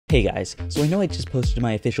Hey guys, so I know I just posted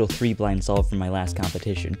my official 3-blind solve from my last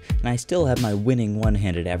competition, and I still have my winning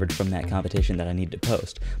one-handed average from that competition that I need to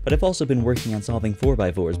post, but I've also been working on solving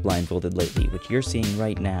 4x4s blindfolded lately, which you're seeing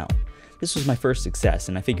right now. This was my first success,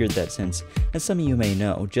 and I figured that since, as some of you may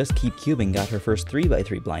know, Just Keep Cubing got her first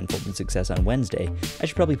 3x3 blindfolded success on Wednesday, I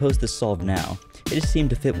should probably post this solve now. It just seemed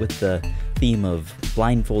to fit with the theme of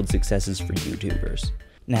blindfold successes for YouTubers.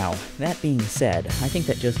 Now, that being said, I think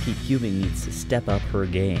that Just Keep Cubing needs to step up her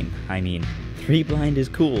game. I mean, 3-blind is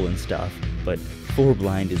cool and stuff, but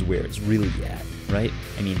 4-blind is where it's really at, right?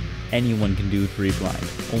 I mean, anyone can do 3-blind,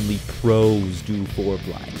 only pros do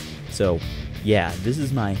 4-blind. So, yeah, this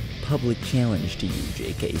is my public challenge to you,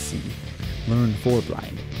 JKC. Learn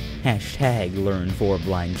 4-blind. Hashtag learn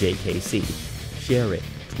 4-blind JKC. Share it.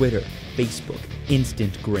 Twitter, Facebook,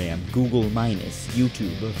 Instagram, Google-,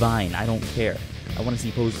 YouTube, Vine, I don't care. I want to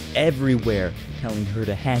see posts everywhere telling her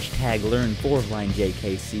to hashtag learn 4-blind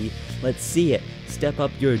JKC. Let's see it. Step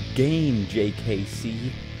up your game,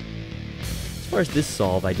 JKC. As far as this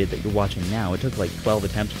solve I did that you're watching now, it took like 12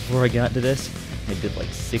 attempts before I got to this. I did like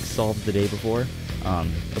 6 solves the day before,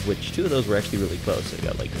 of which 2 of those were actually really close. I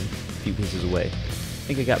got like a few pieces away. I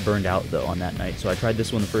think I got burned out though on that night, so I tried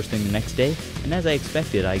this one the first thing the next day, and as I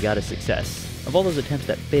expected, I got a success. Of all those attempts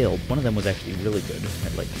that failed, one of them was actually really good,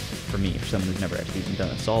 like, for me, for someone who's never actually even done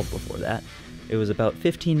a solve before that. It was about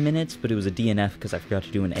 15 minutes, but it was a DNF because I forgot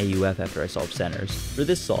to do an AUF after I solved centers. For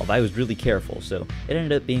this solve, I was really careful, so it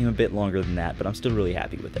ended up being a bit longer than that, but I'm still really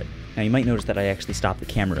happy with it. Now, you might notice that I actually stopped the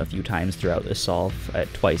camera a few times throughout this solve,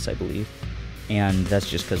 twice, I believe. And that's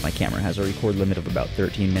just because my camera has a record limit of about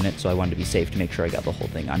 13 minutes, so I wanted to be safe to make sure I got the whole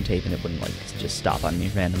thing on tape and it wouldn't, like, just stop on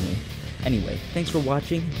me randomly. Anyway, thanks for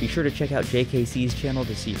watching. Be sure to check out JKC's channel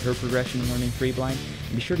to see her progression in learning 3-blind,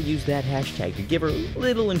 and be sure to use that hashtag to give her a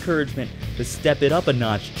little encouragement to step it up a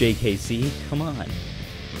notch, JKC. Come on.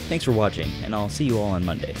 Thanks for watching, and I'll see you all on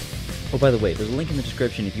Monday. Oh, by the way, there's a link in the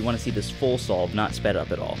description if you want to see this full solve not sped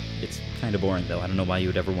up at all. It's kind of boring, though. I don't know why you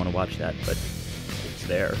would ever want to watch that, but it's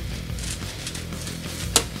there.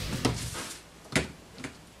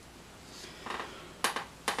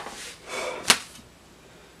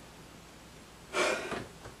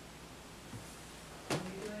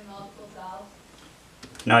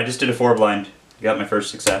 No, I just did a 4-blind. Got my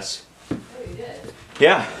first success. Oh, you did?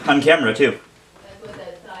 Yeah, on camera too. That's what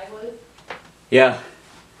that side was? Yeah.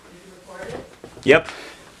 Did you record it? Yep.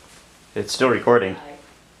 It's still recording. Hi.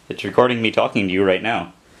 It's recording me talking to you right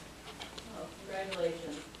now. Oh,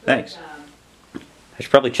 congratulations. Thanks. I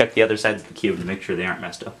should probably check the other sides of the cube to make sure they aren't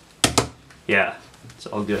messed up. Yeah, it's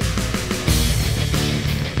all good.